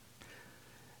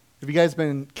Have you guys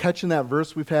been catching that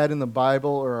verse we've had in the Bible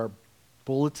or our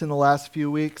bulletin the last few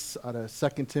weeks out of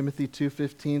 2 Timothy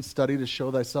 2:15, study to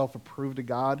show thyself approved to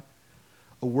God,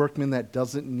 a workman that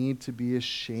doesn't need to be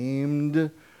ashamed,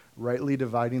 rightly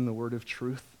dividing the word of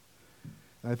truth?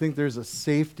 And I think there's a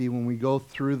safety when we go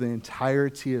through the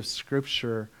entirety of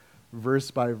Scripture verse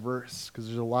by verse, because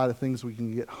there's a lot of things we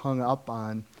can get hung up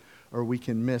on or we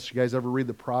can miss. You guys ever read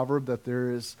the proverb that there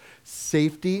is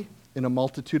safety in a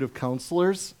multitude of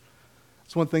counselors?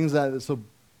 It's one of the things that is a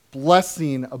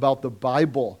blessing about the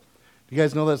Bible. You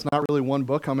guys know that's not really one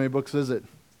book. How many books is it?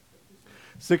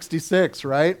 66,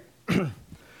 right?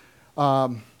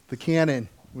 The canon.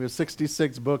 We have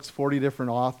 66 books, 40 different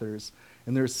authors,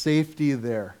 and there's safety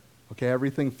there. Okay,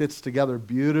 everything fits together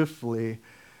beautifully,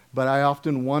 but I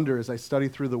often wonder as I study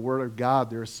through the Word of God,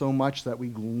 there's so much that we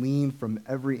glean from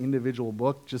every individual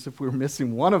book. Just if we were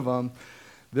missing one of them,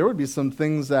 there would be some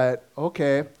things that,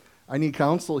 okay, I need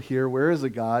counsel here. Where is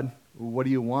it, God? What do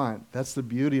you want? That's the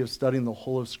beauty of studying the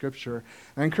whole of Scripture.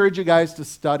 I encourage you guys to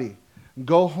study.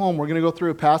 Go home. We're going to go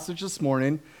through a passage this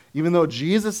morning. Even though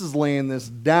Jesus is laying this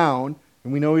down,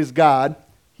 and we know He's God,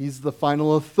 He's the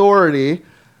final authority,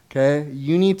 okay?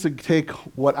 You need to take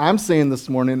what I'm saying this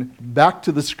morning back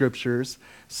to the Scriptures,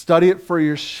 study it for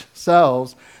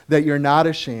yourselves, that you're not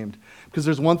ashamed. Because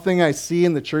there's one thing I see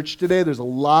in the church today, there's a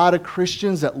lot of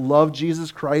Christians that love Jesus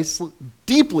Christ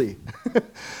deeply,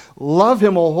 love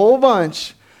Him a whole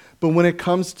bunch, but when it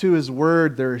comes to His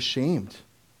Word, they're ashamed.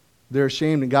 They're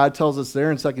ashamed, and God tells us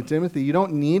there in 2 Timothy, you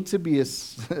don't need to be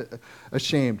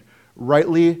ashamed.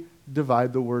 Rightly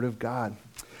divide the Word of God.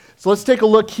 So let's take a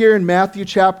look here in Matthew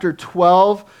chapter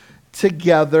 12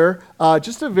 together.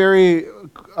 Just a very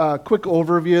quick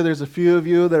overview. There's a few of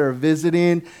you that are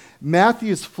visiting.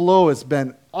 Matthew's flow has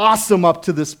been awesome up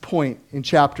to this point in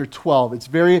chapter 12. It's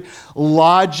very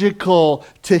logical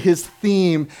to his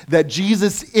theme that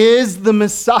Jesus is the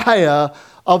Messiah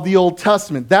of the Old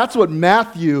Testament. That's what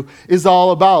Matthew is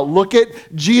all about. Look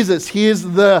at Jesus. He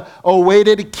is the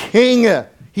awaited King.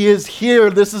 He is here.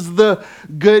 This is the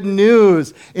good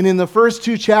news. And in the first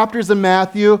two chapters of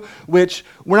Matthew, which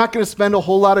we're not going to spend a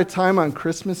whole lot of time on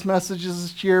Christmas messages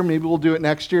this year. Maybe we'll do it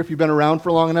next year. If you've been around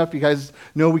for long enough, you guys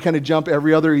know we kind of jump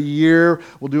every other year.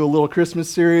 We'll do a little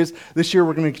Christmas series. This year,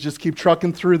 we're going to just keep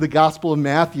trucking through the Gospel of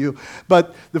Matthew.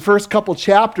 But the first couple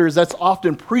chapters, that's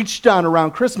often preached on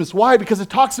around Christmas. Why? Because it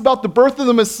talks about the birth of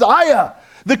the Messiah,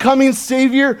 the coming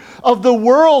Savior of the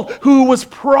world, who was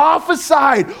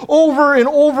prophesied over and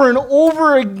over and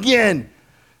over again.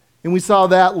 And we saw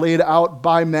that laid out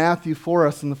by Matthew for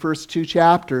us in the first two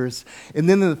chapters. And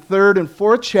then in the third and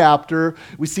fourth chapter,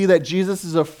 we see that Jesus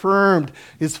has affirmed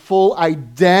his full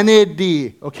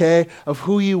identity, okay, of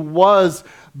who he was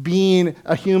being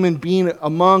a human being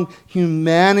among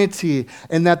humanity,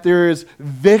 and that there is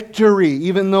victory,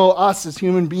 even though us as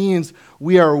human beings,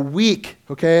 we are weak,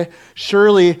 okay?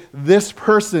 Surely this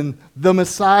person, the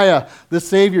Messiah, the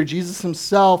Savior, Jesus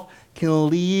himself,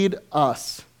 can lead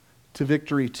us to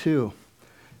victory too.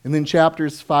 And then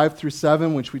chapters 5 through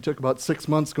 7, which we took about 6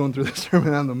 months going through the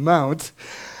Sermon on the Mount,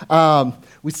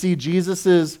 we see Jesus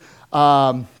is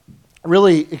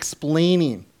really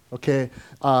explaining, okay,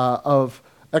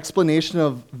 explanation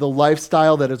of the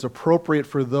lifestyle that is appropriate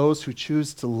for those who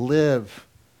choose to live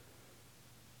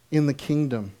in the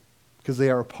kingdom, because they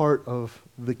are a part of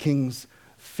the King's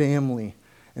family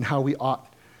and how we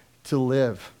ought to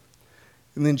live.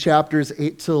 And then chapters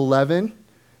 8 to 11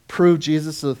 prove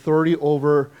Jesus' authority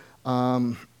over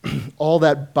all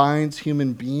that binds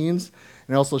human beings,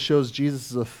 and it also shows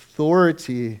Jesus'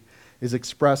 authority is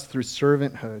expressed through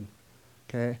servanthood.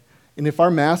 Okay? And if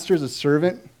our master is a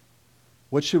servant,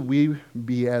 what should we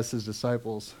be as his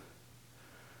disciples?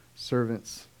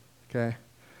 Servants. Okay?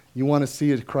 You want to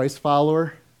see a Christ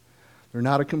follower? They're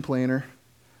not a complainer.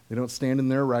 They don't stand in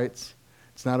their rights.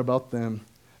 It's not about them.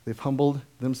 They've humbled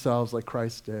themselves like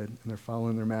Christ did, and they're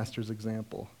following their master's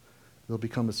example. They'll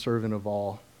become a servant of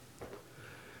all.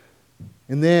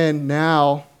 And then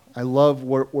now, I love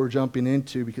what we're jumping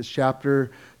into, because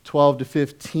chapter 12 to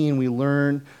 15, we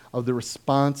learn of the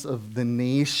response of the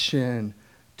nation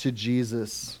to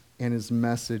Jesus and his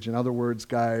message. In other words,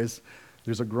 guys,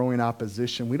 there's a growing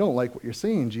opposition. We don't like what you're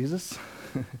saying, Jesus.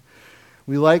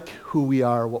 We like who we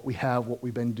are, what we have, what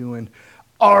we've been doing.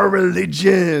 Our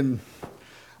religion.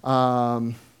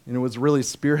 And it was really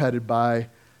spearheaded by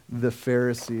the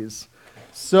Pharisees.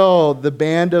 So the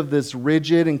band of this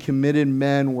rigid and committed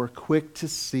men were quick to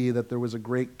see that there was a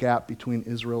great gap between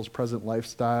Israel's present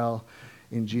lifestyle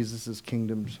and Jesus'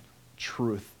 kingdom's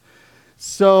truth.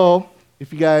 So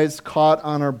if you guys caught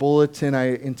on our bulletin,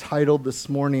 I entitled this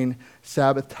morning,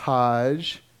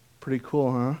 Sabbathtage. Pretty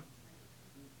cool, huh?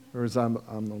 Or is I'm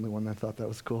the only one that thought that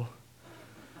was cool?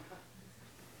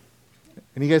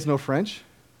 And you guys know French?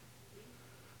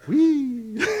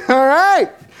 Oui. All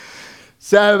right.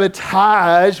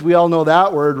 Sabbathtage, we all know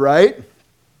that word, right?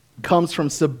 Comes from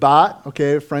sabbat,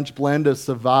 okay, French blend of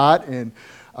savat and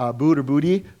boot or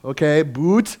booty, okay,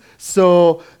 boot.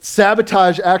 So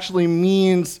sabbathage actually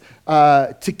means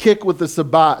to kick with the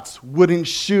sabbats, wooden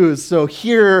shoes. So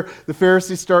here, the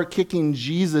Pharisees start kicking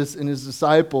Jesus and his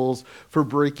disciples for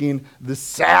breaking the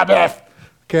Sabbath.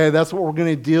 Okay, that's what we're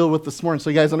going to deal with this morning. So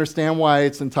you guys understand why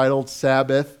it's entitled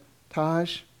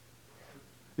Sabbathtage?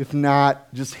 If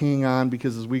not, just hang on,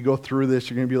 because as we go through this,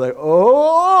 you're going to be like,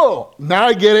 oh, now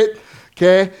I get it.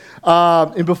 Okay,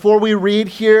 and before we read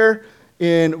here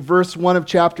in verse 1 of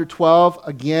chapter 12,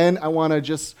 again, I want to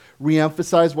just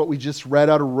reemphasize what we just read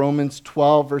out of Romans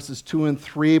 12, verses 2 and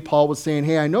 3. Paul was saying,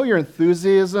 hey, I know your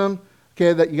enthusiasm,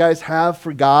 okay, that you guys have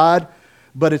for God,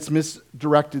 but it's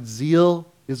misdirected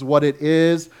zeal is what it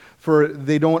is. For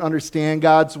they don't understand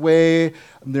God's way.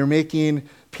 They're making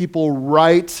people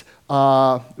right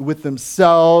with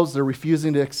themselves. They're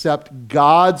refusing to accept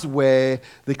God's way.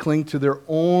 They cling to their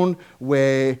own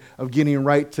way of getting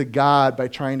right to God by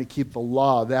trying to keep the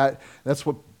law. That's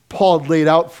what Paul laid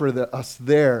out for us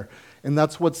there. And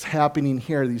that's what's happening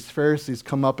here. These Pharisees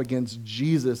come up against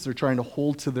Jesus. They're trying to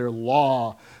hold to their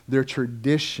law, their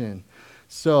tradition.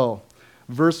 So,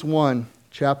 verse 1,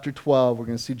 chapter 12, we're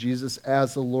going to see Jesus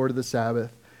as the Lord of the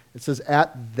Sabbath. It says,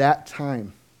 at that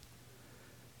time,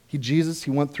 Jesus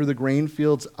went through the grain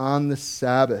fields on the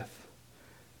Sabbath,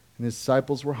 and his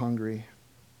disciples were hungry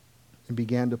and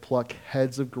began to pluck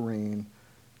heads of grain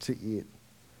to eat.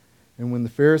 And when the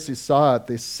Pharisees saw it,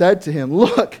 they said to him,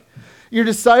 look, your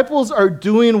disciples are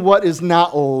doing what is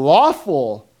not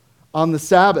lawful on the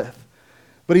Sabbath.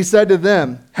 But he said to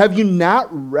them, have you not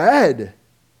read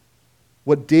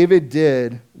what David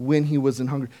did when he was in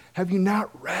hunger? Have you not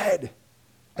read?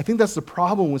 I think that's the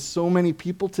problem with so many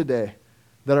people today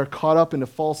that are caught up into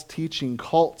false teaching.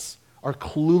 Cults are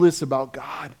clueless about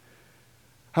God.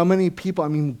 How many people,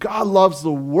 God loves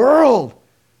the world.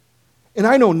 And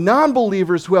I know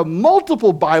non-believers who have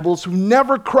multiple Bibles who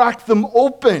never cracked them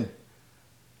open.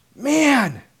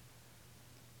 Man,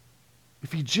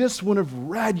 if you just would have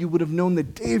read, you would have known the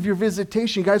day of your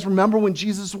visitation. You guys remember when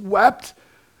Jesus wept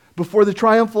before the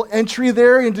triumphal entry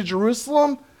there into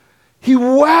Jerusalem? He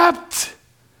wept.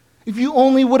 If you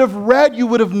only would have read, you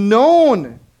would have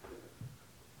known.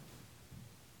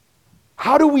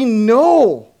 How do we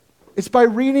know? It's by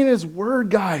reading his word,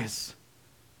 guys.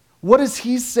 What does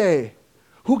he say?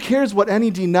 Who cares what any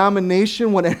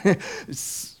denomination, what any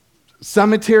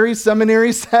seminary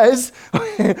says?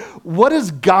 What does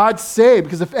God say?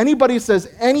 Because if anybody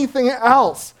says anything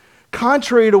else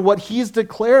contrary to what he's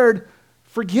declared,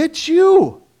 forget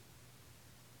you.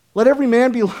 Let every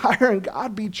man be a liar and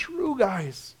God be true,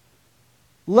 guys.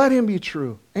 Let him be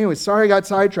true. Anyway, sorry I got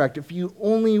sidetracked. If you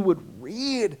only would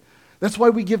read. That's why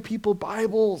we give people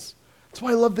Bibles. That's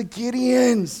why I love the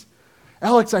Gideons.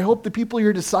 Alex, I hope the people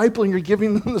you're discipling, you're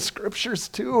giving them the scriptures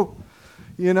too.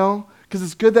 Because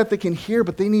it's good that they can hear,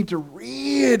 but they need to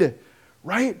read,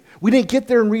 right? We didn't get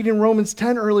there in reading Romans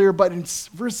 10 earlier, but in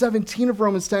verse 17 of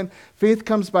Romans 10, faith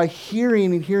comes by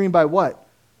hearing, and hearing by what?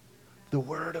 The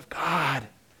Word of God.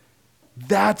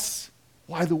 That's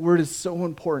why the Word is so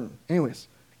important. Anyways,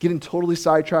 getting totally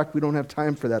sidetracked. We don't have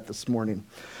time for that this morning.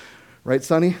 Right,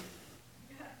 Sonny?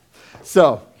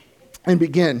 So, and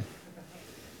begin.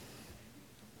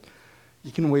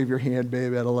 You can wave your hand,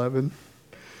 babe, at 11.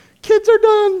 Kids are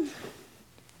done.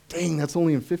 Dang, that's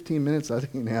only in 15 minutes.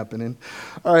 That ain't happening.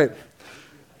 All right.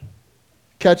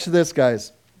 Catch this,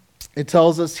 guys. It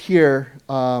tells us here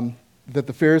that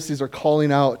the Pharisees are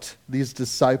calling out these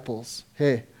disciples.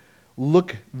 Hey,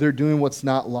 look, they're doing what's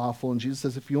not lawful. And Jesus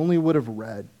says, if you only would have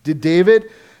read. Did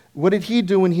David, what did he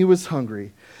do when he was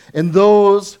hungry? And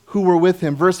those who were with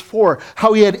him. Verse 4,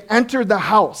 how he had entered the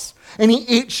house, and he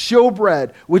ate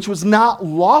showbread, which was not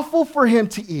lawful for him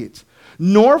to eat,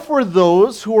 nor for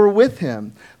those who were with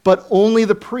him, but only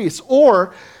the priests.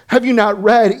 Or have you not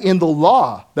read in the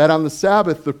law that on the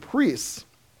Sabbath the priests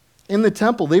in the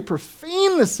temple, they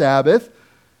profane the Sabbath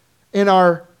and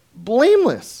are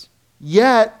blameless?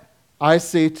 Yet I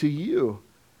say to you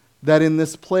that in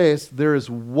this place there is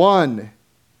one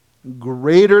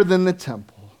greater than the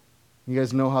temple. You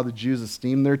guys know how the Jews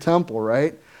esteem their temple,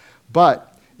 right?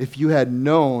 But if you had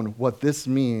known what this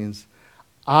means,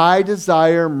 I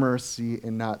desire mercy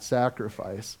and not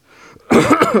sacrifice,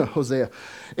 Hosea,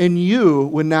 and you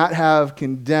would not have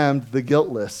condemned the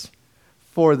guiltless,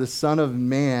 for the Son of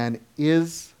Man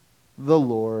is the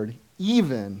Lord,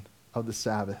 even of the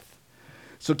Sabbath.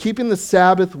 So keeping the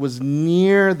Sabbath was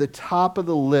near the top of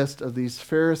the list of these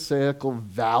Pharisaical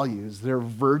values, their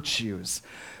virtues.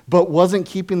 But wasn't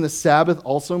keeping the Sabbath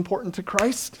also important to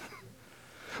Christ?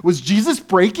 Was Jesus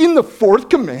breaking the fourth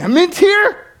commandment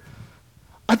here?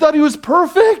 I thought he was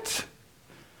perfect.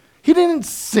 He didn't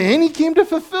sin. He came to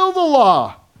fulfill the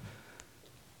law.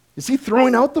 Is he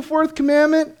throwing out the fourth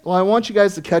commandment? Well, I want you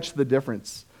guys to catch the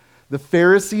difference. The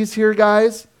Pharisees here,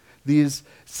 guys, these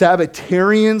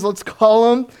Sabbatarians, let's call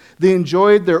them, they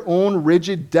enjoyed their own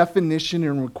rigid definition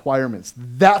and requirements.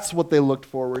 That's what they looked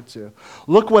forward to.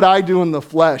 Look what I do in the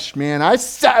flesh, man. I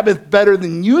Sabbath better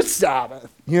than you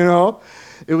Sabbath, you know?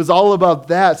 It was all about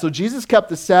that. So Jesus kept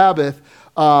the Sabbath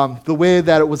the way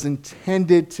that it was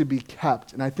intended to be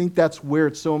kept. And I think that's where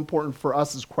it's so important for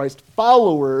us as Christ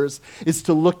followers is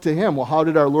to look to him. Well, how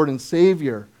did our Lord and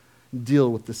Savior deal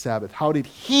with the Sabbath? How did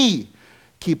he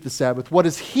keep the Sabbath? What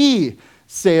does he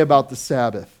say about the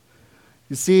Sabbath?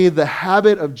 You see, the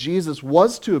habit of Jesus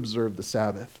was to observe the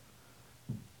Sabbath.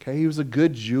 Okay, he was a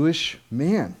good Jewish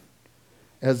man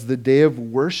as the day of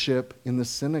worship in the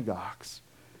synagogues.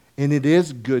 And it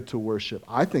is good to worship.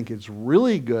 I think it's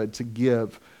really good to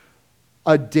give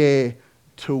a day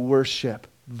to worship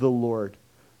the Lord.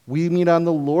 We meet on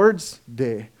the Lord's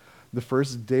Day, the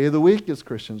first day of the week as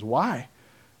Christians. Why?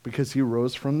 Because he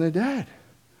rose from the dead.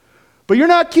 But you're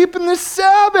not keeping the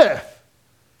Sabbath.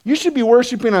 You should be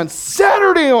worshiping on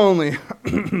Saturday only.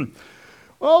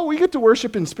 Well, we get to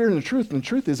worship in spirit and truth, and the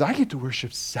truth is I get to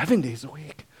worship 7 days a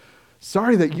week.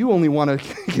 Sorry that you only want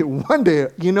to get one day,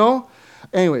 you know?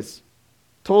 Anyways,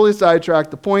 totally sidetracked.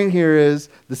 The point here is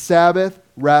the Sabbath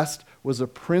rest was a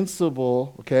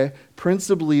principle, okay,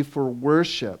 principally for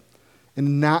worship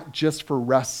and not just for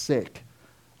rest's sake.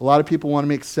 A lot of people want to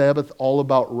make Sabbath all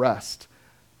about rest.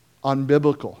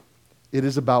 Unbiblical. It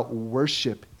is about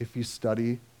worship if you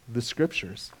study the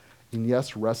scriptures. And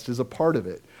yes, rest is a part of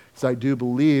it. So I do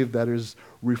believe that is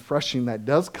refreshing that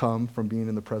does come from being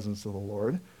in the presence of the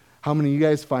Lord. How many of you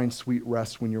guys find sweet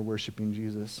rest when you're worshiping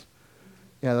Jesus?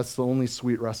 Yeah, that's the only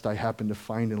sweet rest I happen to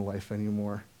find in life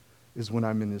anymore, is when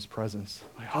I'm in his presence.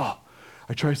 Like, oh,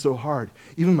 I try so hard.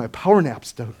 Even my power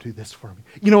naps don't do this for me.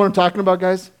 You know what I'm talking about,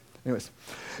 guys? Anyways,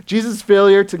 Jesus'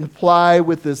 failure to comply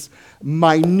with this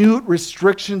minute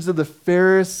restrictions of the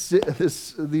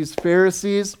these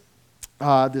Pharisees,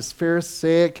 this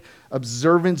Pharisaic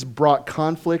observance brought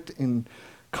conflict and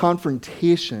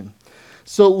confrontation.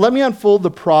 So let me unfold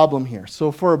the problem here.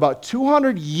 So for about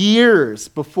 200 years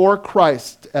before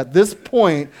Christ, at this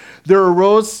point, there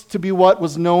arose to be what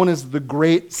was known as the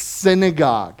Great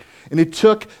Synagogue. And it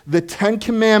took the 10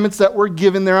 commandments that were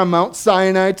given there on Mount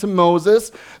Sinai to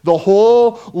Moses, the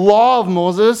whole law of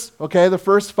Moses, okay, the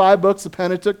first 5 books, the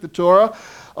Pentateuch, the Torah,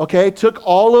 okay, took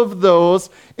all of those,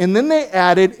 and then they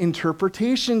added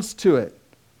interpretations to it,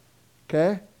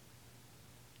 okay?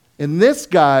 And this,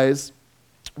 guys,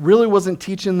 really wasn't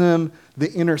teaching them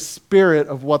the inner spirit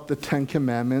of what the 10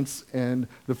 commandments and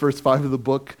the first 5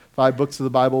 books of the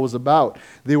Bible was about.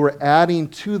 They were adding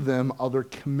to them other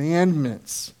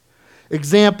commandments.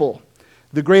 Example,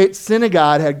 the Great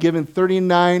Synagogue had given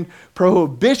 39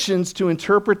 prohibitions to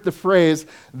interpret the phrase,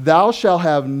 "Thou shalt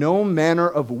have no manner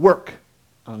of work"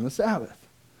 on the Sabbath.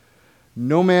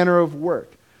 No manner of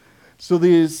work. So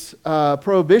these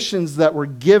prohibitions that were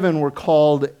given were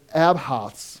called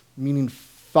abhaths, meaning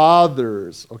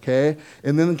fathers, okay?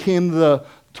 And then came the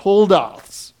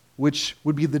toldoths, which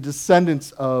would be the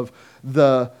descendants of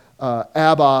the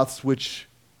abbaths, which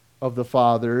of the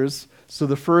fathers. So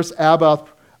the first abbath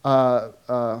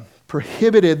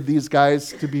prohibited these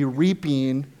guys to be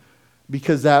reaping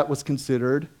because that was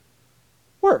considered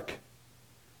work.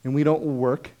 And we don't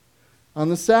work on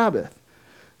the Sabbath.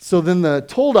 So then the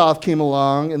toldoth came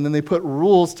along, and then they put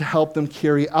rules to help them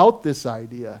carry out this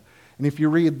idea. And if you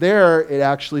read there, it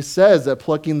actually says that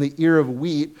plucking the ear of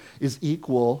wheat is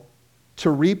equal to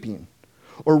reaping.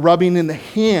 Or rubbing in the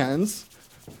hands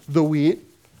the wheat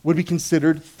would be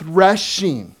considered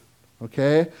threshing.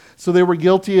 Okay? So they were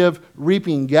guilty of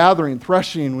reaping, gathering,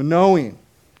 threshing, winnowing.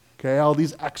 Okay? All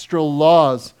these extra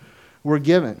laws were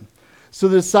given. So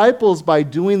the disciples, by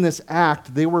doing this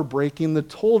act, they were breaking the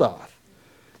toldoth.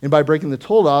 And by breaking the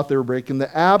toldoth, they were breaking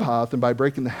the abhath. And by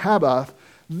breaking the habbath,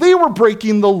 they were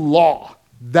breaking the law.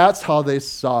 That's how they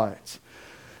saw it.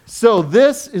 So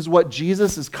this is what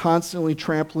Jesus is constantly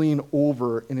trampling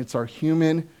over, and it's our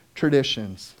human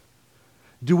traditions.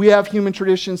 Do we have human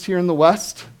traditions here in the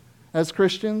West as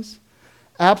Christians?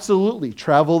 Absolutely.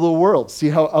 Travel the world. See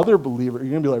how other believers,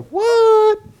 you're going to be like,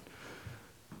 what?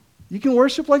 You can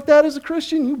worship like that as a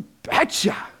Christian? You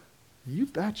betcha. You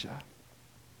betcha.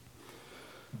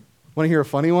 Want to hear a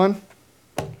funny one?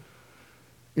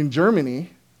 In Germany,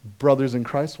 brothers in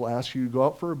Christ will ask you to go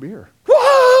out for a beer.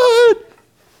 What?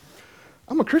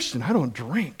 I'm a Christian. I don't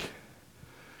drink.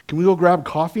 Can we go grab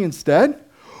coffee instead?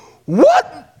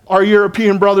 What? Our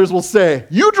European brothers will say,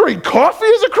 you drink coffee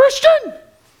as a Christian?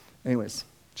 Anyways,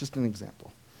 just an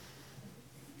example.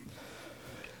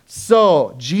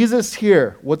 So, Jesus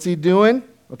here, what's he doing?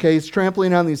 Okay, he's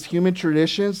trampling on these human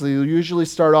traditions. They usually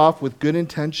start off with good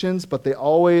intentions, but they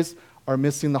always are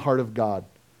missing the heart of God.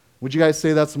 Would you guys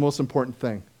say that's the most important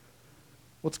thing?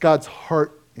 What's God's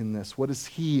heart in this? What does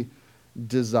he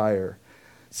desire?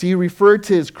 See, he referred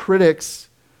to his critics.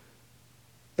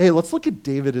 Hey, let's look at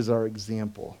David as our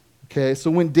example. Okay, so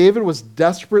when David was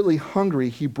desperately hungry,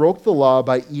 he broke the law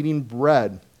by eating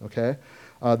bread, okay?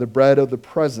 The bread of the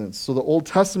presence. So the Old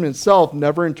Testament itself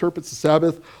never interprets the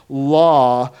Sabbath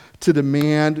law to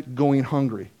demand going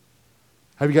hungry.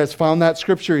 Have you guys found that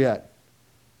scripture yet?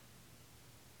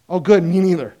 Oh, good, me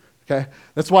neither. Okay?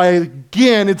 That's why,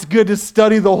 again, it's good to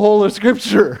study the whole of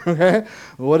Scripture. Okay?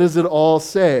 What does it all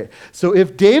say? So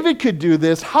if David could do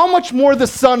this, how much more the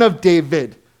son of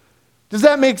David? Does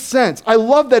that make sense? I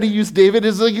love that he used David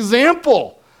as an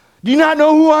example. Do you not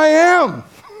know who I am?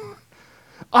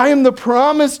 I am the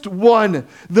promised one,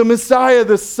 the Messiah,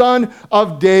 the son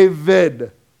of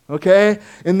David. Okay?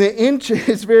 And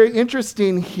it's very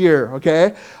interesting here.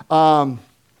 Okay?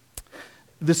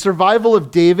 The survival of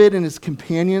David and his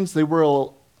companions, it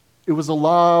was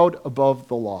allowed above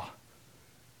the law.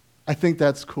 I think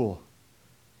that's cool.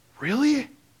 Really?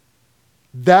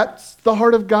 That's the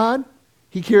heart of God?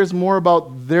 He cares more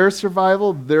about their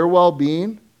survival, their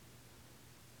well-being?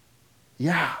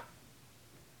 Yeah.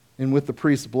 And with the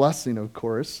priest's blessing, of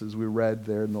course, as we read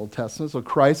there in the Old Testament. So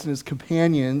Christ and his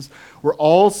companions were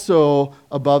also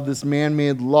above this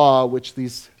man-made law which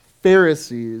these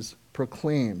Pharisees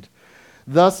proclaimed.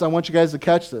 Thus, I want you guys to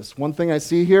catch this. One thing I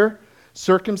see here,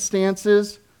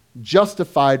 circumstances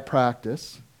justified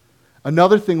practice.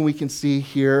 Another thing we can see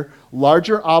here,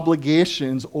 larger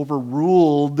obligations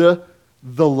overruled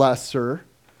the lesser.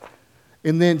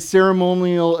 And then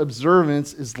ceremonial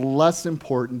observance is less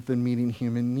important than meeting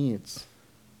human needs.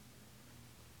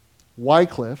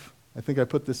 Wycliffe, I think I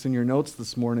put this in your notes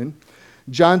this morning.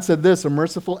 John said this, a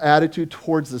merciful attitude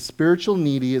towards the spiritual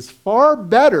needy is far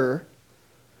better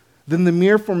than the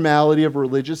mere formality of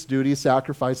religious duty,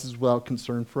 sacrifices without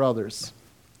concern for others.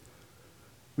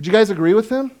 Would you guys agree with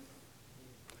him?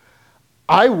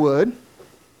 I would.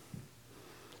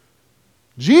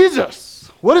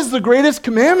 Jesus, what is the greatest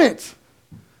commandment?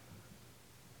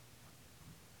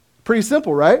 Pretty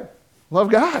simple, right? Love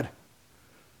God.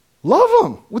 Love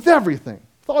him with everything.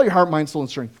 With all your heart, mind, soul, and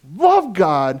strength. Love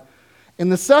God.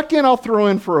 And the second I'll throw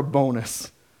in for a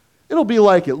bonus. It'll be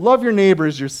like it. Love your neighbor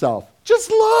as yourself.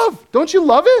 Just love. Don't you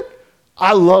love it?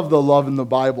 I love the love in the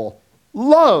Bible.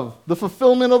 Love, the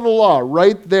fulfillment of the law,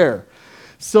 right there.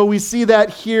 So we see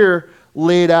that here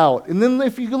laid out. And then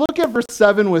if you look at verse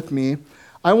 7 with me,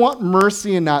 I want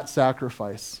mercy and not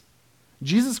sacrifice.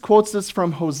 Jesus quotes this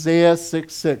from Hosea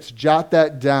 6:6. Jot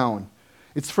that down.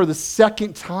 It's for the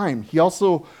second time. He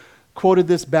also quoted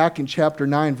this back in chapter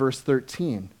 9, verse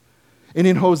 13. And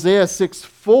in Hosea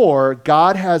 6:4,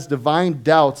 God has divine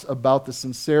doubts about the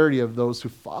sincerity of those who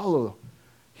follow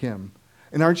him.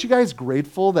 And aren't you guys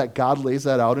grateful that God lays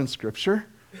that out in Scripture?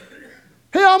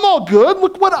 Hey, I'm all good.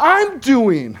 Look what I'm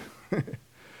doing.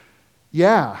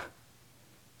 Yeah.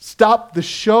 Stop the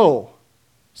show,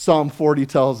 Psalm 40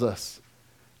 tells us.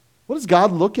 What is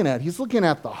God looking at? He's looking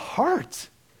at the heart.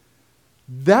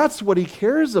 That's what he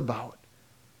cares about.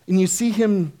 And you see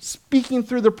him speaking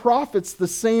through the prophets the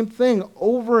same thing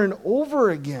over and over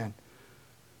again.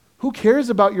 Who cares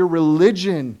about your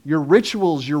religion, your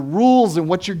rituals, your rules, and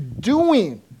what you're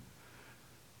doing?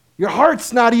 Your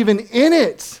heart's not even in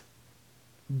it.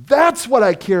 That's what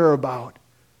I care about.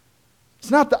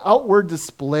 It's not the outward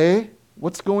display.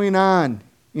 What's going on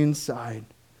inside?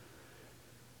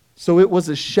 So it was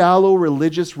a shallow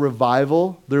religious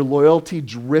revival. Their loyalty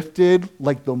drifted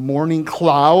like the morning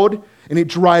cloud, and it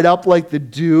dried up like the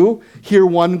dew. Here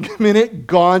one minute,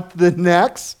 gone the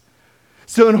next.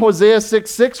 So in Hosea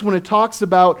 6:6, when it talks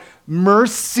about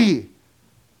mercy,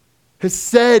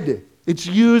 hesed, it's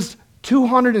used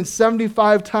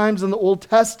 275 times in the Old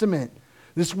Testament.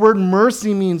 This word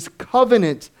mercy means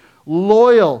covenant,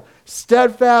 loyal,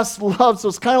 steadfast love. So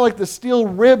it's kind of like the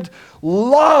steel-ribbed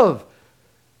love.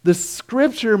 The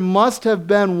scripture must have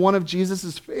been one of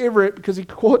Jesus' favorite because he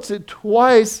quotes it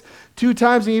twice, 2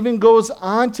 times, and he even goes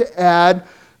on to add,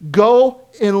 go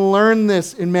and learn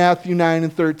this in Matthew 9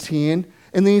 and 13.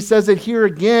 And then he says it here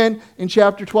again in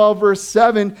chapter 12, verse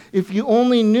 7, if you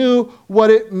only knew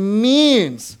what it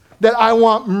means. that I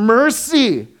want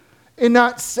mercy and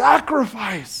not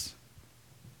sacrifice.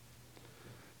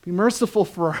 Be merciful,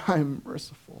 for I am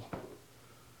merciful.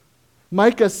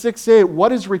 Micah 6:8,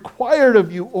 what is required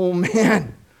of you, O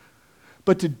man,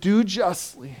 but to do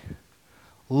justly,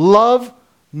 love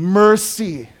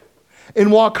mercy,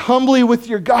 and walk humbly with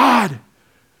your God.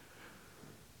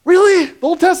 Really? The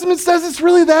Old Testament says it's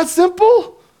really that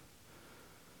simple?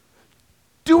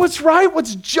 Do what's right,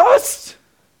 what's just.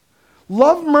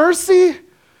 Love mercy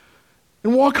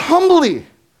and walk humbly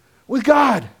with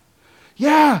God.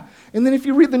 Yeah. And then if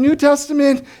you read the New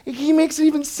Testament, he makes it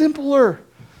even simpler.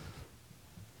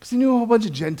 Because he knew a whole bunch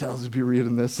of Gentiles would be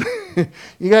reading this.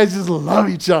 You guys just love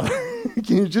each other.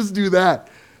 Can you just do that?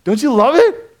 Don't you love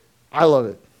it? I love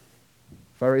it.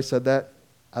 If I already said that,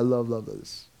 I love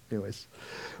this. Anyways,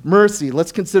 mercy.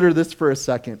 Let's consider this for a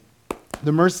second.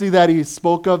 The mercy that he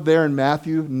spoke of there in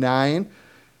Matthew 9,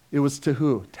 it was to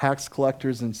who? Tax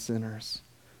collectors and sinners.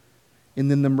 And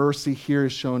then the mercy here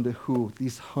is shown to who?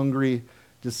 These hungry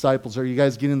disciples. Are you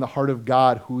guys getting the heart of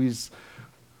God? Who's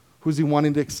he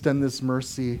wanting to extend this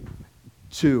mercy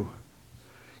to?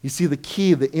 You see, the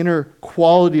key, the inner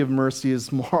quality of mercy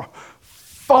is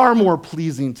far more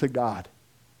pleasing to God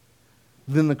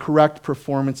than the correct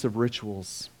performance of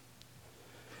rituals.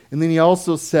 And then he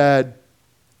also said,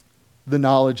 the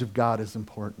knowledge of God is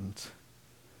important.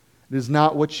 It is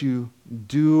not what you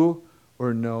do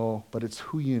or know, but it's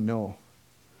who you know.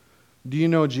 Do you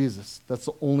know Jesus? That's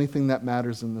the only thing that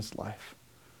matters in this life.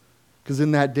 Because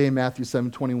in that day, Matthew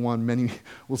 7:21, many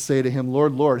will say to him,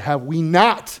 Lord, Lord, have we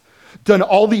not done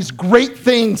all these great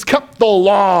things, kept the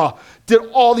law, did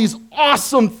all these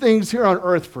awesome things here on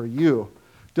earth for you?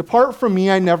 Depart from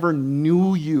me, I never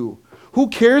knew you. Who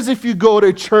cares if you go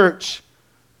to church?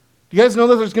 Do you guys know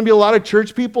that there's going to be a lot of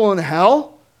church people in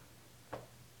hell?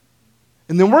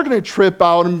 And then we're going to trip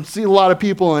out and see a lot of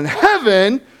people in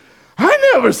heaven.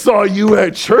 I never saw you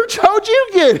at church. How'd you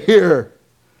get here?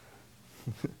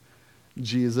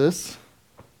 Jesus.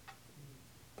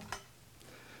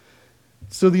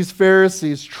 So these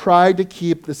Pharisees tried to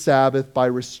keep the Sabbath by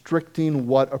restricting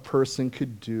what a person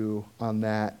could do on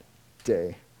that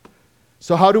day.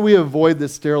 So how do we avoid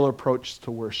this sterile approach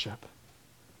to worship?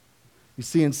 You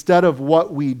see, instead of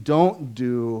what we don't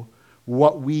do,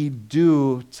 what we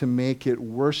do to make it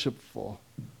worshipful.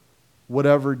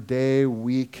 Whatever day,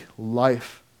 week,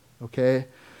 life. Okay?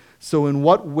 So in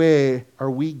what way are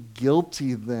we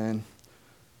guilty then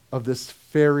of this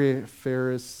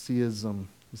Phariseeism?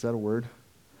 Is that a word?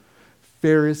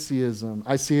 Phariseeism.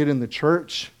 I see it in the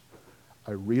church.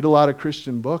 I read a lot of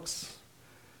Christian books.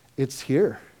 It's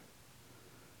here.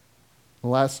 The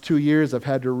last 2 years, I've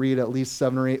had to read at least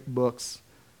 7 or 8 books.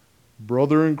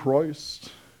 Brother in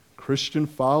Christ, Christian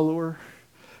follower,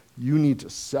 you need to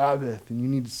Sabbath, and you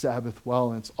need to Sabbath well,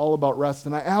 and it's all about rest.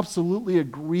 And I absolutely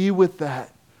agree with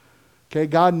that. Okay,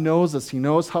 God knows us. He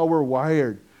knows how we're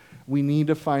wired. We need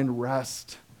to find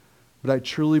rest. But I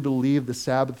truly believe the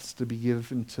Sabbath is to be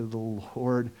given to the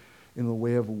Lord in the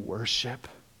way of worship.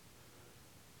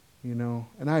 You know,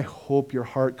 and I hope your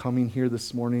heart coming here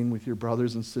this morning with your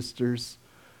brothers and sisters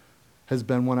has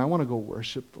been one, I want to go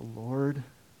worship the Lord.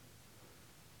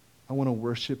 I want to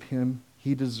worship him.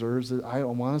 He deserves it. I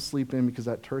want to sleep in because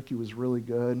that turkey was really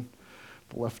good.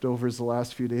 The leftovers the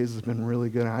last few days has been really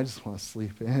good. I just want to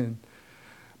sleep in.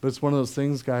 But it's one of those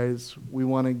things, guys, we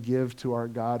want to give to our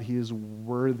God. He is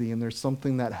worthy, and there's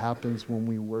something that happens when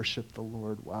we worship the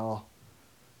Lord well.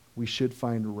 We should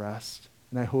find rest.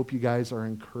 And I hope you guys are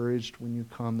encouraged when you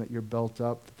come, that you're built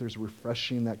up, that there's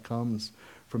refreshing that comes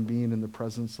from being in the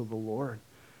presence of the Lord.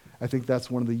 I think that's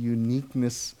one of the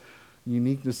uniquenesses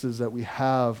that we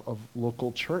have of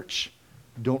local church.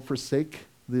 Don't forsake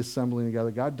the assembling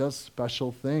together. God does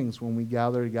special things when we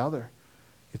gather together.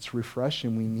 It's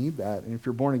refreshing. We need that. And if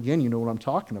you're born again, you know what I'm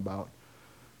talking about.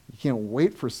 You can't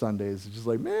wait for Sundays. It's just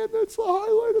like, man, that's the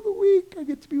highlight of the week. I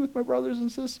get to be with my brothers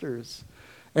and sisters.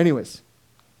 Anyways,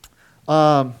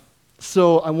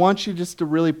 so I want you just to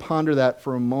really ponder that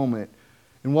for a moment.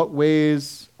 In what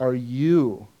ways are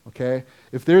you, okay?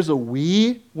 If there's a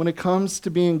we when it comes to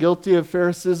being guilty of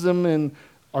Phariseeism in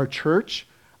our church,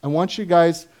 I want you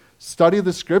guys study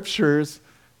the scriptures.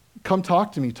 Come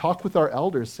talk to me. Talk with our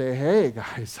elders. Say, hey,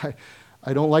 guys,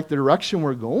 I don't like the direction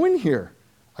we're going here.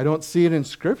 I don't see it in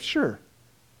Scripture.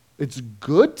 It's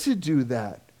good to do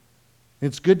that.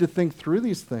 It's good to think through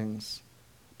these things.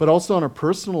 But also on a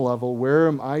personal level, where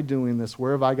am I doing this?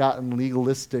 Where have I gotten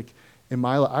legalistic in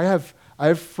my life? I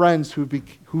have friends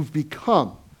who've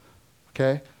become,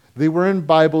 okay? They were in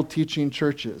Bible teaching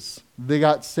churches. They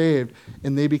got saved,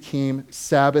 and they became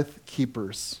Sabbath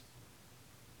keepers.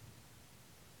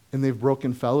 and they've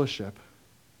broken fellowship.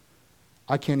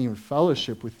 I can't even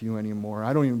fellowship with you anymore.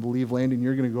 I don't even believe, Landon,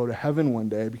 you're going to go to heaven one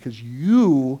day because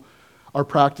you are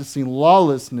practicing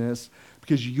lawlessness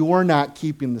because you're not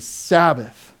keeping the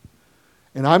Sabbath.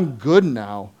 And I'm good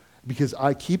now because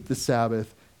I keep the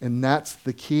Sabbath, and that's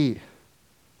the key.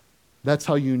 That's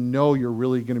how you know you're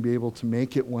really going to be able to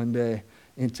make it one day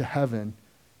into heaven,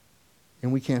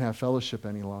 and we can't have fellowship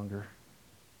any longer.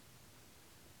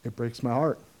 It breaks my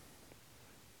heart.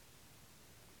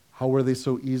 How were they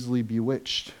so easily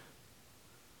bewitched?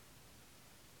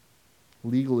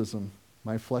 Legalism.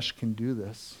 My flesh can do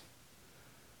this.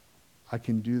 I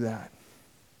can do that.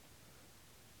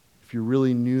 If you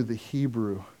really knew the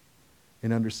Hebrew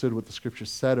and understood what the Scripture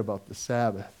said about the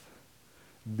Sabbath,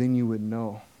 then you would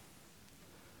know.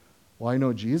 Well, I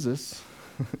know Jesus.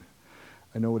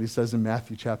 I know what he says in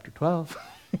Matthew chapter 12.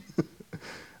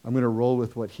 I'm going to roll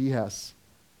with what he has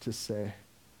to say.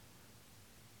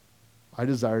 I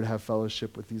desire to have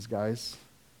fellowship with these guys,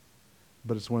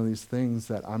 but it's one of these things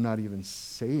that I'm not even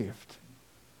saved.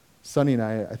 Sonny and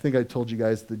I think I told you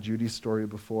guys the Judy story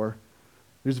before.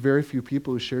 There's very few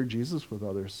people who share Jesus with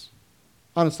others.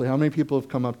 Honestly, how many people have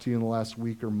come up to you in the last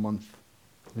week or month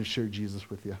and shared Jesus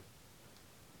with you?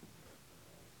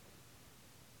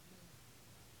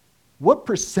 What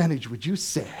percentage would you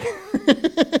say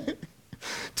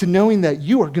to knowing that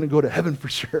you are going to go to heaven for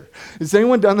sure? Has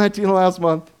anyone done that to you in the last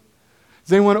month?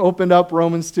 Has anyone opened up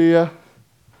Romans to you?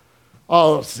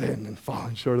 All of sin and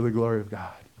fallen short of the glory of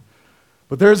God.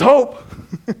 But there's hope.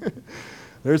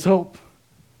 There's hope.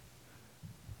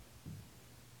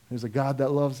 There's a God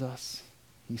that loves us.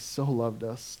 He so loved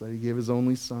us that he gave his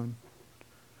only Son.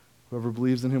 Whoever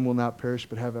believes in him will not perish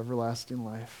but have everlasting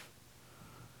life.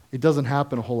 It doesn't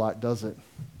happen a whole lot, does it?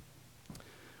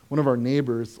 One of our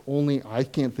neighbors, I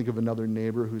can't think of another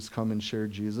neighbor who's come and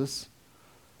shared Jesus.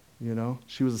 You know,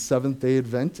 she was a Seventh-day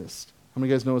Adventist. How many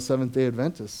of you guys know a Seventh-day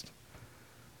Adventist?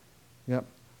 Yep.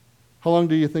 How long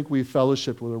do you think we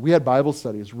fellowshiped with her? We had Bible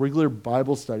studies, regular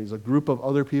Bible studies, a group of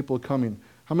other people coming.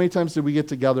 How many times did we get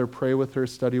together, pray with her,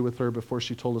 study with her before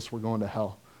she told us we're going to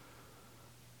hell?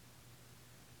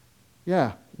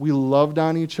 Yeah, we loved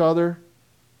on each other.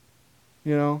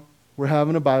 You know, we're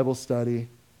having a Bible study,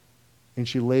 and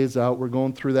she lays out, we're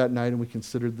going through that night, and we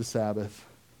considered the Sabbath.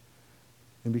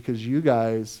 And because you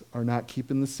guys are not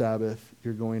keeping the Sabbath,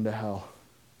 you're going to hell.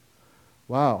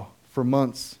 Wow. For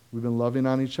months, we've been loving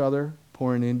on each other,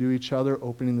 pouring into each other,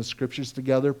 opening the Scriptures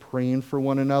together, praying for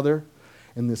one another.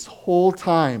 And this whole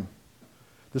time,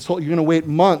 you're going to wait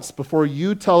months before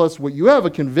you tell us what you have a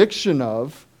conviction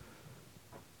of.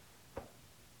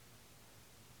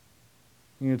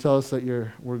 You're going to tell us that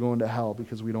we're going to hell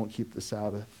because we don't keep the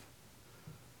Sabbath.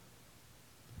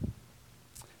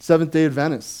 Seventh-day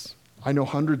Adventists. I know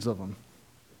hundreds of them.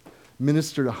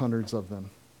 Minister to hundreds of them.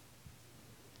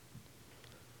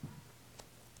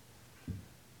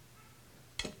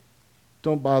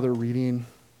 Don't bother reading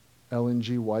Ellen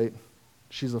G. White.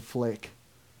 She's a flake.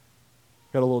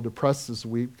 Got a little depressed this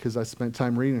week because I spent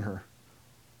time reading her.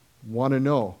 Want to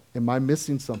know, am I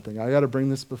missing something? I got to bring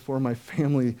this before my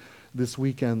family this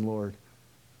weekend, Lord.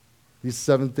 These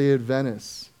Seventh-day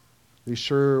Adventists, they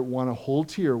sure want to hold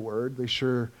to your word. They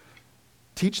sure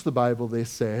teach the Bible, they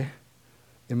say.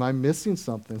 Am I missing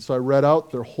something? So I read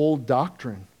out their whole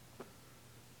doctrine.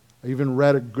 I even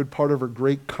read a good part of her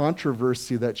great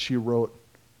controversy that she wrote.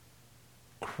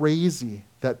 Crazy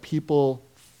that people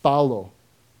follow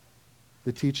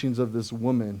the teachings of this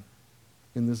woman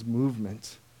in this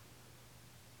movement.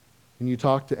 When you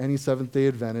talk to any Seventh-day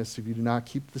Adventist, if you do not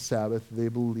keep the Sabbath, they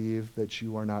believe that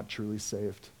you are not truly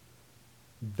saved.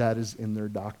 That is in their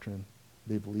doctrine.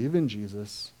 They believe in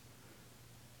Jesus,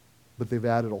 but they've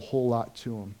added a whole lot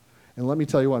to him. And let me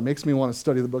tell you what, it makes me want to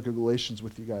study the book of Galatians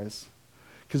with you guys.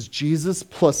 Because Jesus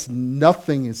plus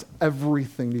nothing is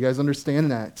everything. Do you guys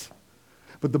understand that?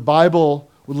 But the Bible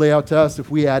would lay out to us, if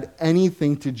we add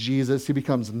anything to Jesus, he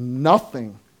becomes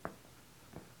nothing.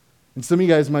 And some of you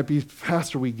guys might be,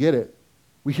 Pastor, we get it.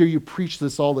 We hear you preach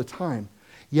this all the time.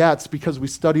 Yeah, it's because we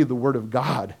study the Word of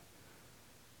God.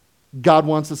 God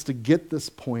wants us to get this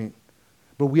point.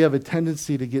 But we have a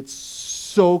tendency to get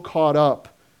so caught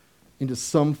up into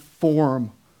some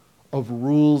form of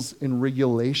rules and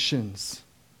regulations.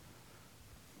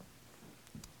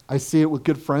 I see it with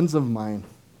good friends of mine.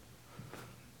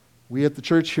 We at the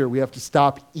church here, we have to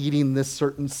stop eating this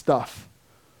certain stuff.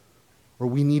 Or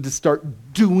we need to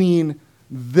start doing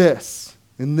this.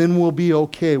 And then we'll be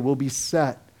okay. We'll be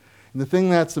set. And the thing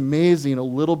that's amazing, a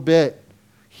little bit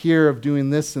here of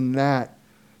doing this and that,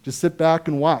 just sit back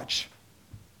and watch.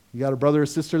 You got a brother or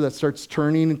sister that starts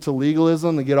turning into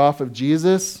legalism, they get off of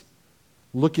Jesus,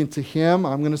 look into him.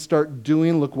 I'm going to start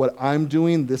doing, look what I'm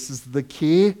doing. This is the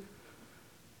key.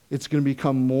 It's going to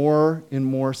become more and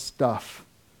more stuff.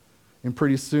 And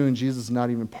pretty soon, Jesus is not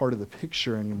even part of the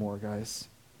picture anymore, guys.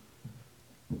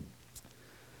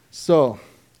 So,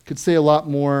 could say a lot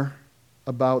more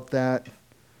about that.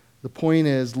 The point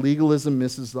is, legalism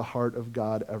misses the heart of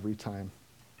God every time.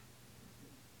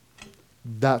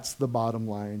 That's the bottom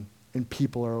line, and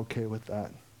people are okay with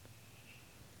that.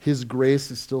 His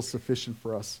grace is still sufficient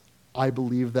for us. I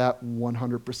believe that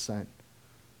 100%.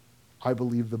 I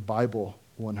believe the Bible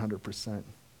 100%.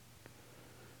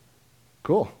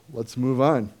 Cool. Let's move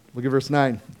on. Look at verse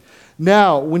 9.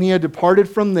 Now, when he had departed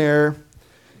from there,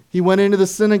 he went into the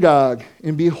synagogue,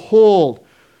 and behold,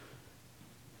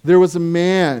 there was a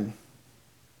man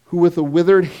who with a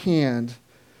withered hand,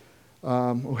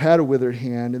 who had a withered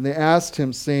hand, and they asked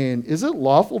him, saying, "Is it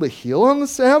lawful to heal on the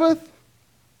Sabbath?"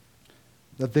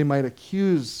 That they might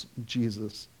accuse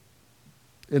Jesus.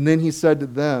 And then he said to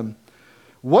them,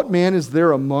 "What man is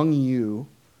there among you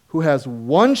who has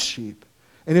one sheep,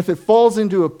 and if it falls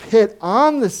into a pit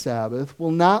on the Sabbath,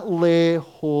 will not lay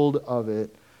hold of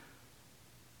it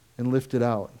and lift it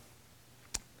out?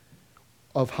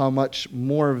 Of how much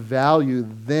more value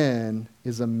then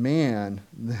is a man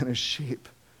than a sheep?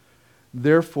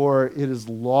 Therefore it is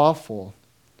lawful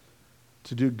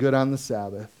to do good on the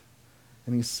Sabbath."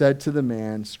 And he said to the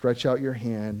man, "Stretch out your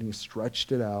hand." And he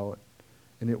stretched it out,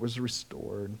 and it was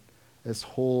restored, as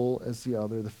whole as the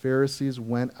other. The Pharisees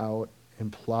went out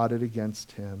and plotted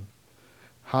against him,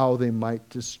 how they might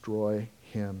destroy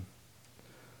him.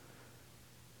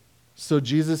 So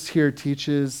Jesus here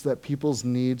teaches that people's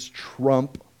needs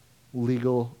trump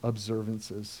legal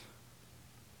observances.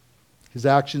 His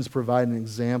actions provide an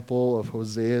example of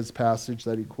Hosea's passage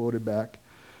that he quoted back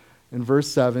in verse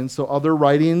 7. So other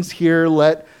writings here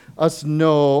let us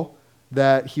know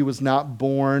that he was not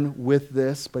born with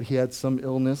this, but he had some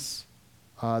illness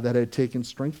that had taken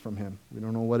strength from him. We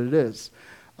don't know what it is.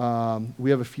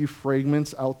 We have a few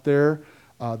fragments out there.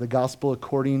 The gospel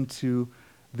according to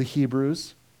the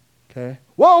Hebrews. Okay.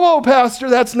 Whoa, Pastor,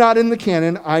 that's not in the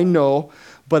canon. I know,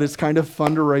 but it's kind of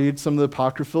fun to read some of the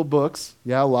apocryphal books.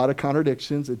 Yeah, a lot of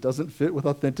contradictions. It doesn't fit with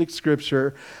authentic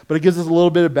scripture, but it gives us a little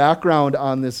bit of background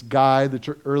on this guy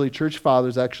the early church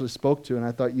fathers actually spoke to, and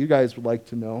I thought you guys would like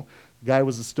to know. The guy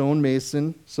was a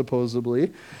stonemason,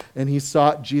 supposedly, and he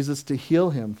sought Jesus to heal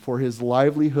him, for his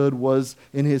livelihood was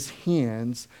in his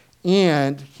hands,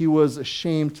 and he was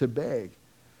ashamed to beg.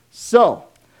 So,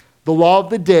 the law of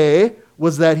the day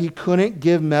was that he couldn't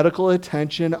give medical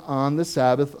attention on the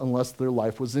Sabbath unless their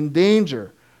life was in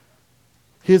danger.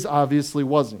 His obviously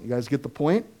wasn't. You guys get the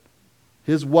point?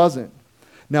 His wasn't.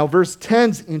 Now, verse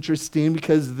 10 is interesting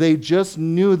because they just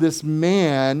knew this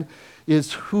man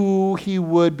is who he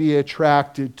would be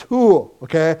attracted to,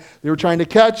 okay? They were trying to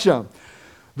catch him.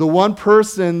 The one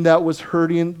person that was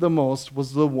hurting the most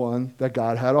was the one that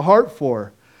God had a heart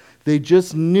for. They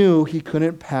just knew he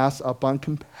couldn't pass up on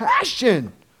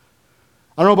compassion.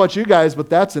 I don't know about you guys, but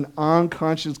that's an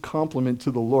unconscious compliment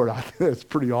to the Lord. I think that's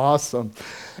pretty awesome.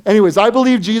 Anyways, I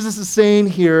believe Jesus is saying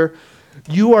here,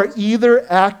 you are either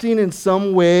acting in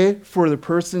some way for the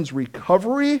person's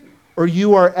recovery, or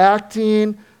you are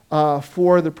acting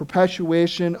for the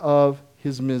perpetuation of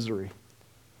his misery.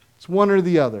 It's one or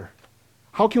the other.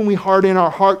 How can we harden our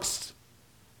hearts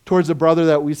towards a brother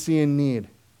that we see in need?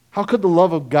 How could the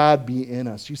love of God be in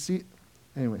us? You see,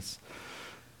 anyways.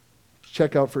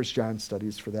 Check out 1 John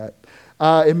studies for that.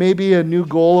 It may be a new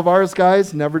goal of ours,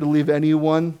 guys, never to leave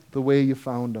anyone the way you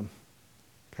found them.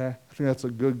 Okay? I think that's a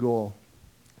good goal.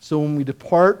 So when we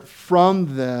depart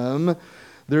from them,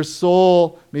 their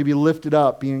soul may be lifted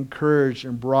up, be encouraged,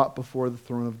 and brought before the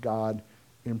throne of God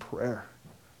in prayer.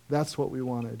 That's what we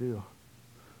want to do.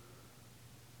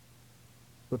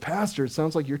 But Pastor, it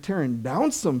sounds like you're tearing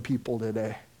down some people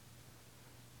today.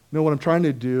 No, what I'm trying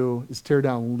to do is tear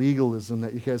down legalism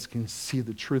that you guys can see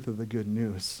the truth of the good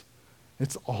news.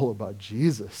 It's all about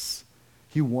Jesus.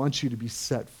 He wants you to be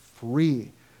set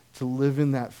free, to live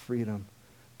in that freedom,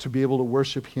 to be able to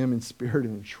worship him in spirit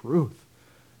and in truth.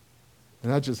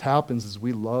 And that just happens as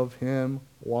we love him,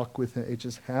 walk with him. It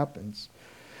just happens.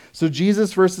 So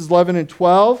Jesus, verses 11 and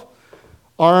 12,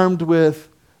 armed with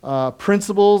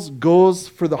principles, goes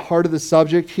for the heart of the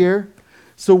subject here.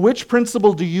 So which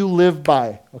principle do you live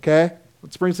by? Okay?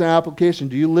 Let's bring some application.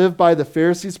 Do you live by the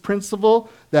Pharisees'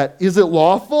 principle that is it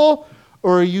lawful?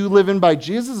 Or are you living by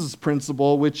Jesus'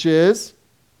 principle, which is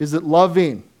it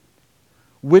loving?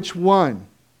 Which one?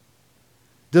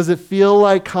 Does it feel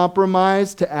like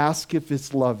compromise to ask if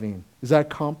it's loving? Is that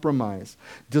compromise?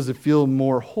 Does it feel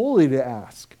more holy to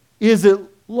ask? Is it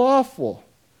lawful?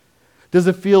 Does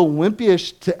it feel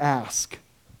wimpyish to ask,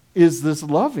 is this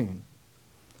loving?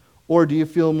 Or do you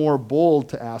feel more bold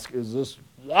to ask, is this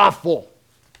lawful?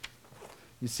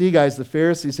 You see, guys, the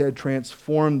Pharisees had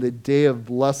transformed the day of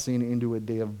blessing into a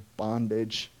day of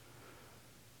bondage.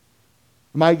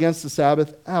 Am I against the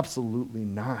Sabbath? Absolutely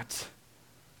not.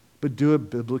 But do it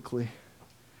biblically.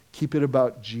 Keep it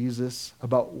about Jesus,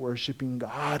 about worshiping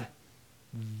God.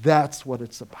 That's what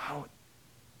it's about.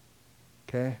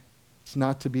 Okay? It's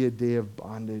not to be a day of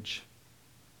bondage.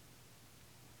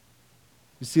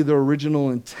 You see, the original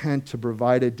intent to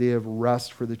provide a day of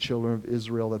rest for the children of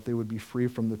Israel, that they would be free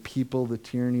from the people, the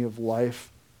tyranny of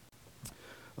life,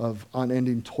 of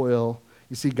unending toil.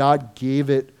 You see, God gave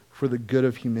it for the good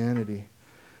of humanity.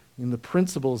 And the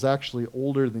principle is actually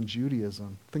older than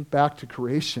Judaism. Think back to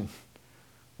creation.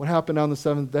 What happened on the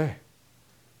seventh day?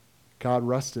 God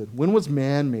rested. When was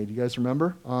man made? You guys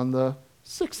remember? On the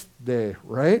sixth day,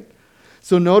 right?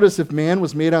 So notice, if man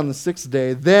was made on the sixth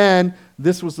day, then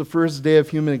this was the first day of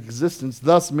human existence.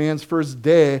 Thus, man's first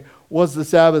day was the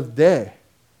Sabbath day.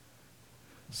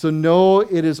 So no,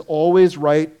 it is always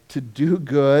right to do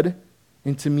good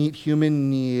and to meet human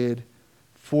need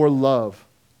for love.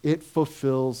 It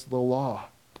fulfills the law.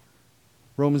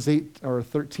 Romans 8 or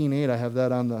 13:8, I have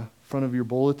that on the front of your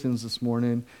bulletins this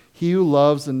morning. He who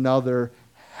loves another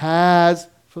has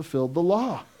fulfilled the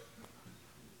law.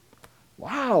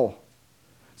 Wow.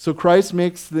 So Christ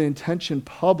makes the intention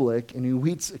public, and he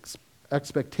meets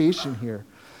expectation here.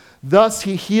 Thus,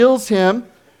 he heals him,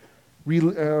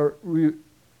 healing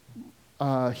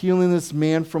this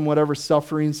man from whatever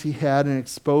sufferings he had and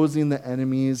exposing the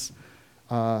enemy's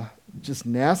just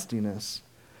nastiness.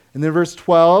 And then verse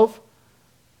 12,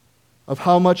 of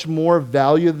how much more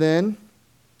value then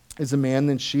is a man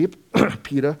than sheep,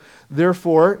 PETA.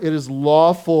 Therefore, it is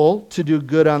lawful to do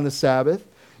good on the Sabbath.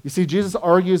 You see, Jesus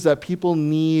argues that people's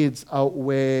needs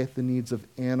outweigh the needs of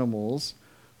animals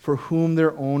for whom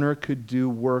their owner could do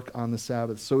work on the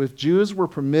Sabbath. So if Jews were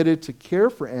permitted to care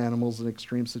for animals in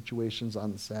extreme situations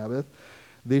on the Sabbath,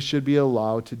 they should be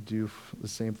allowed to do the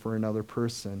same for another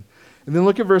person. And then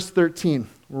look at verse 13.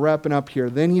 We're wrapping up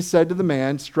here. Then he said to the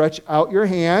man, stretch out your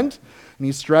hand. And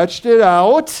he stretched it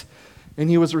out, and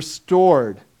he was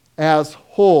restored as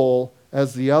whole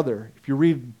as the other. If you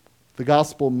read the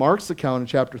Gospel of Mark's account in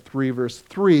chapter 3, verse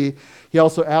 3, he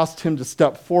also asked him to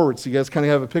step forward. So you guys kind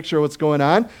of have a picture of what's going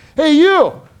on. Hey,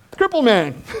 you, cripple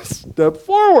man, step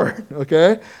forward,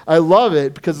 okay? I love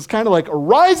it because it's kind of like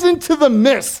arise into the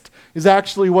mist is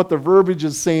actually what the verbiage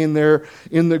is saying there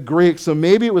in the Greek. So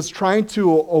maybe it was trying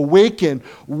to awaken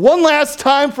one last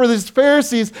time for these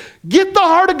Pharisees, get the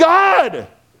heart of God.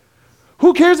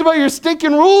 Who cares about your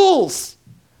stinking rules?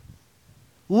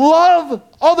 Love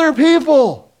other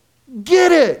people.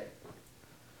 Get it.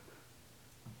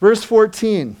 Verse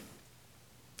 14.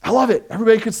 I love it.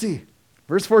 Everybody could see.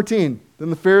 Verse 14. Then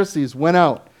the Pharisees went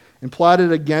out and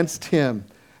plotted against him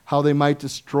how they might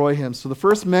destroy him. So the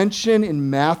first mention in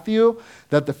Matthew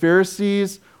that the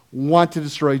Pharisees want to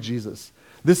destroy Jesus.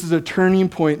 This is a turning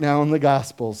point now in the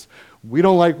Gospels. We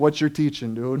don't like what you're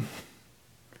teaching, dude.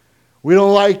 We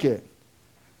don't like it.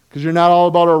 Because you're not all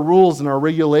about our rules and our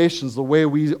regulations, the way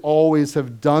we always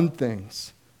have done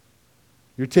things.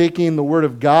 You're taking the word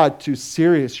of God too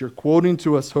serious. You're quoting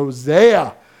to us Hosea,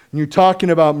 and you're talking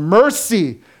about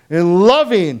mercy and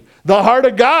loving the heart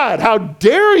of God. How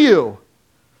dare you?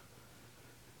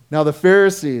 Now the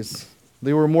Pharisees,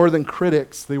 they were more than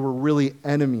critics. They were really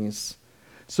enemies.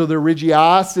 So the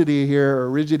rigidity here, or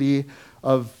rigidity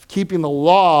of keeping the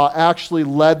law actually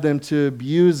led them to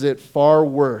abuse it far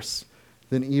worse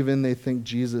than even they think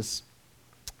Jesus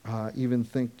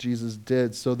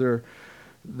did. So they're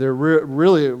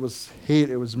really, it was hate,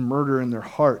 it was murder in their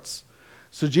hearts.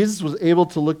 So Jesus was able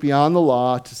to look beyond the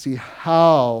law to see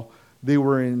how they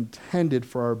were intended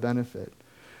for our benefit.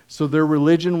 So their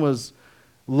religion was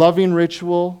loving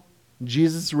ritual.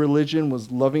 Jesus' religion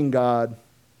was loving God,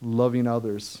 loving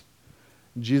others.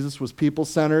 Jesus was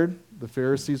people-centered. The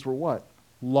Pharisees were what?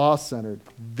 Law-centered.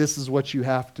 This is what you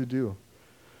have to do.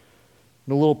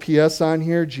 And a little PS on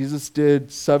here, Jesus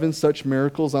did 7 such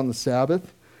miracles on the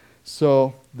Sabbath,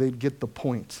 so they'd get the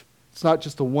point. It's not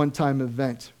just a one-time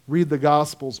event. Read the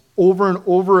Gospels over and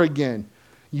over again.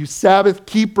 You Sabbath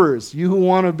keepers, you who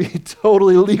want to be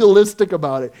totally legalistic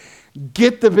about it,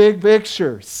 get the big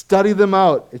picture. Study them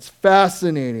out. It's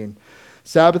fascinating.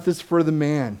 Sabbath is for the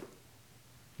man.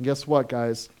 And guess what,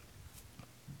 guys?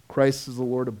 Christ is the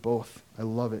Lord of both. I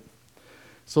love it.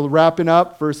 So wrapping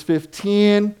up, verse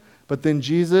 15. But then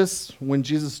Jesus, when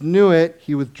Jesus knew it,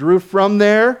 he withdrew from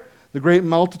there. The great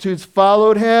multitudes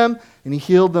followed him, and he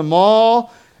healed them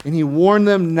all. And he warned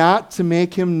them not to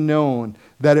make him known,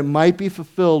 that it might be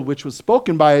fulfilled, which was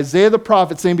spoken by Isaiah the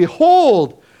prophet, saying,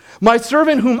 Behold, my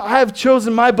servant whom I have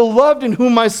chosen, my beloved, in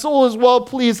whom my soul is well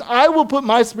pleased. I will put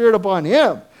my spirit upon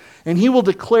him, and he will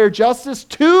declare justice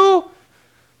to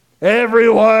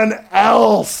everyone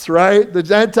else, right? The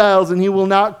Gentiles, and he will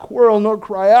not quarrel nor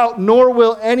cry out, nor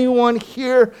will anyone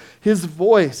hear his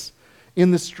voice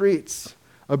in the streets.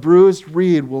 A bruised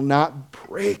reed will not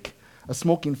break. A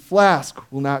smoking flask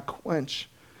will not quench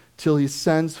till he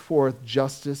sends forth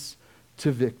justice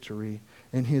to victory.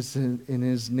 And in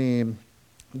his name,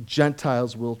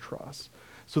 Gentiles will trust.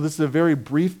 So this is a very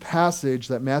brief passage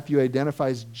that Matthew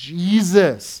identifies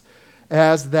Jesus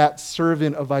as that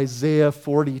servant of Isaiah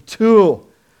 42.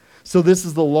 So this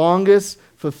is the longest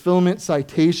fulfillment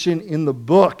citation in the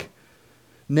book.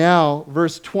 Now,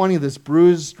 verse 20, this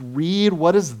bruised reed,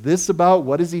 what is this about?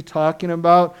 What is he talking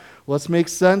about? Let's make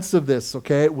sense of this,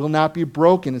 okay? It will not be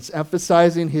broken. It's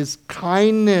emphasizing his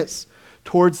kindness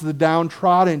towards the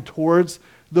downtrodden, towards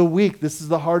the weak. This is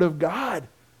the heart of God.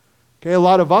 Okay, a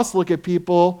lot of us look at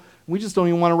people, and we just don't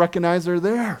even want to recognize they're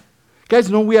there. You guys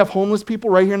know we have homeless people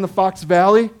right here in the Fox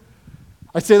Valley?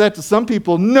 I say that to some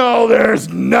people. No, there's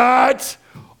not.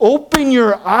 Open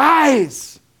your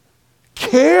eyes.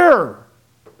 Care.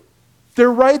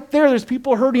 They're right there. There's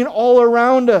people hurting all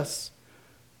around us.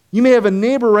 You may have a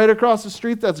neighbor right across the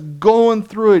street that's going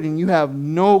through it, and you have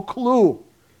no clue.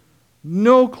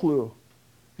 No clue.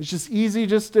 It's just easy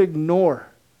just to ignore.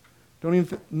 Don't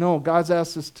even no, God's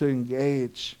asked us to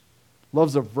engage.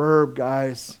 Love's a verb,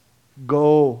 guys.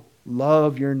 Go.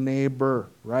 Love your neighbor,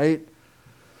 right?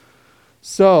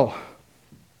 So,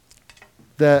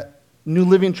 the New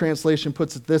Living Translation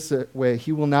puts it this way.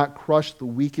 He will not crush the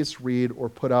weakest reed or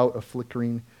put out a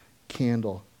flickering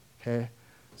candle. Okay?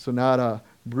 So not a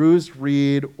bruised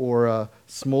reed or a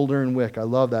smoldering wick. I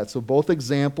love that. So both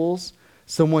examples,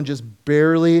 someone just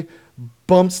barely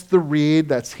bumps the reed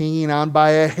that's hanging on by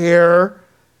a hair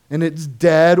and it's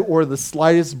dead, or the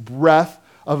slightest breath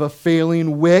of a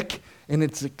failing wick and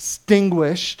it's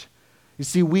extinguished. You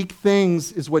see, weak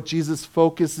things is what Jesus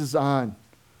focuses on.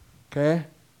 Okay?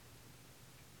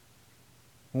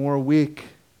 When we're weak,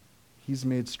 he's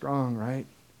made strong, right?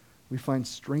 We find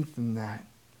strength in that.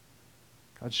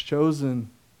 God's chosen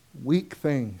weak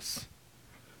things.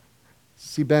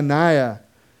 See, Benaiah,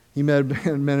 he met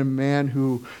a man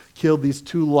who killed these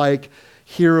two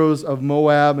heroes of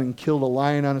Moab and killed a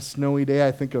lion on a snowy day.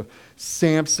 I think of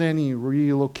Samson. He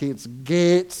relocates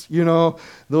gates. You know,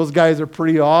 those guys are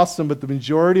pretty awesome, but the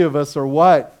majority of us are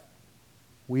what?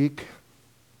 Weak,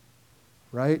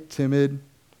 right? Timid,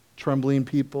 trembling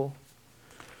people.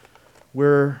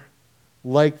 We're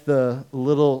like the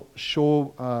little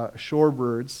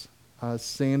shorebirds,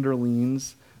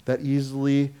 sanderlings, that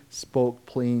easily spoke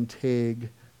playing tag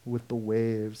with the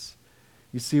waves.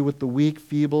 You see, with the weak,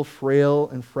 feeble, frail,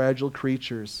 and fragile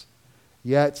creatures,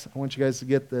 yet, I want you guys to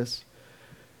get this,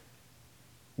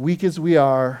 weak as we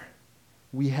are,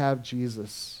 we have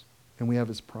Jesus, and we have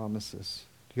his promises.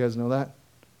 Do you guys know that?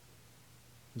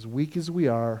 As weak as we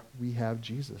are, we have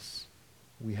Jesus.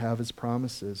 We have his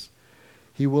promises.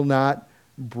 He will not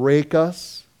break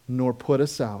us nor put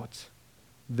us out.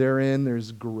 Therein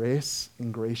there's grace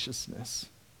and graciousness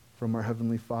from our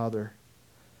Heavenly Father.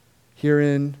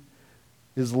 Herein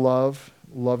is love,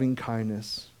 loving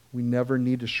kindness. We never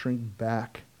need to shrink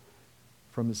back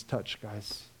from his touch,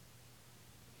 guys.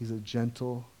 He's a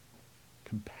gentle,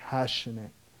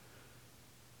 compassionate,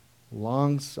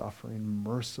 long-suffering,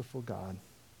 merciful God.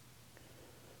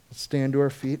 Let's stand to our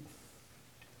feet.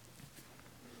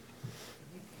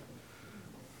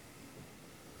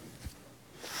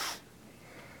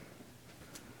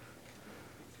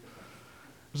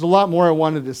 There's a lot more I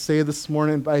wanted to say this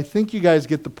morning, but I think you guys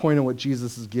get the point of what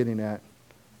Jesus is getting at.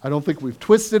 I don't think we've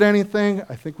twisted anything.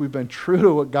 I think we've been true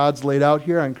to what God's laid out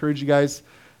here. I encourage you guys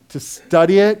to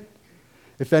study it.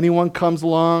 If anyone comes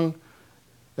along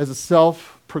as a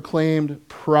self-proclaimed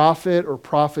prophet or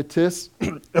prophetess,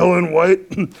 Ellen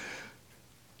White,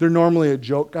 they're normally a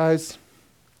joke, guys.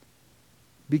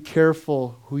 Be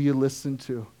careful who you listen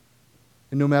to.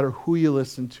 And no matter who you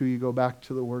listen to, you go back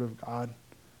to the Word of God.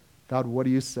 God, what do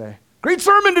you say? Great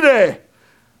sermon today!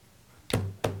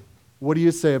 What do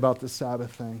you say about the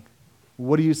Sabbath thing?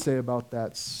 What do you say about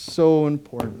that? So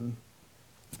important.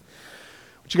 I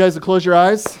want you guys to close your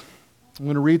eyes. I'm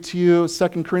going to read to you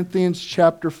 2 Corinthians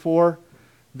chapter 4.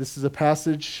 This is a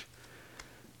passage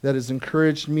that has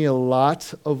encouraged me a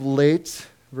lot of late.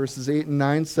 Verses 8 and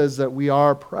 9 says that we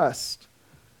are oppressed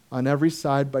on every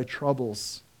side by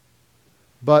troubles,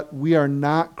 but we are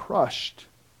not crushed.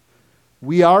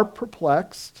 We are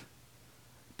perplexed,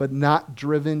 but not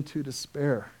driven to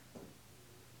despair.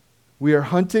 We are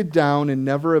hunted down and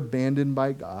never abandoned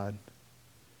by God.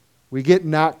 We get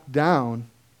knocked down,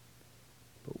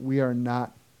 but we are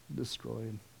not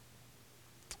destroyed.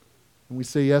 And we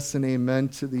say yes and amen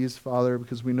to these, Father,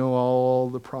 because we know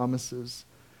all the promises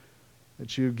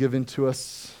that you've given to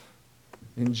us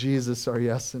in Jesus are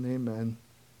yes and amen.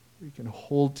 We can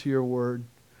hold to your word.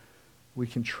 We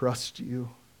can trust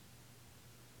you.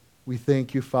 We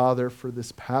thank you, Father, for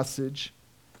this passage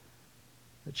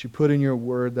that you put in your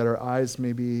word, that our eyes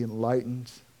may be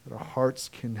enlightened, that our hearts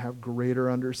can have greater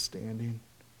understanding.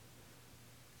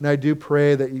 And I do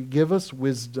pray that you give us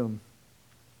wisdom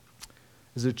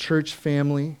as a church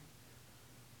family,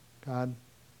 God,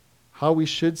 how we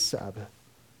should Sabbath,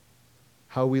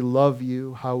 how we love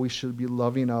you, how we should be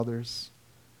loving others,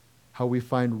 how we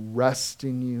find rest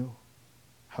in you,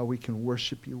 how we can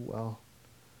worship you well.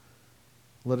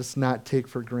 Let us not take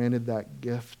for granted that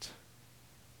gift.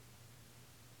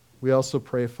 We also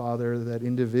pray, Father, that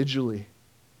individually,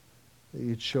 that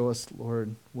you'd show us,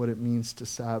 Lord, what it means to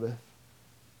Sabbath.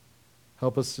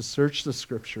 Help us to search the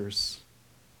Scriptures,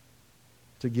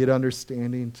 to get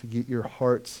understanding, to get your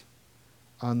heart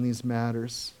on these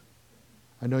matters.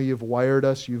 I know you've wired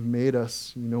us, you've made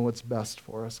us, you know what's best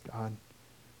for us, God.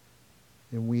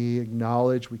 And we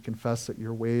acknowledge, we confess that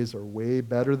your ways are way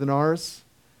better than ours,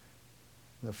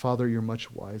 that, Father, you're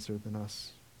much wiser than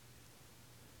us.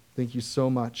 Thank you so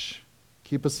much.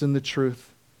 Keep us in the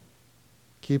truth.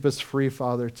 Keep us free,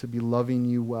 Father, to be loving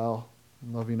you well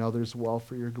and loving others well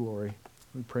for your glory.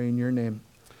 We pray in your name.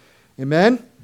 Amen.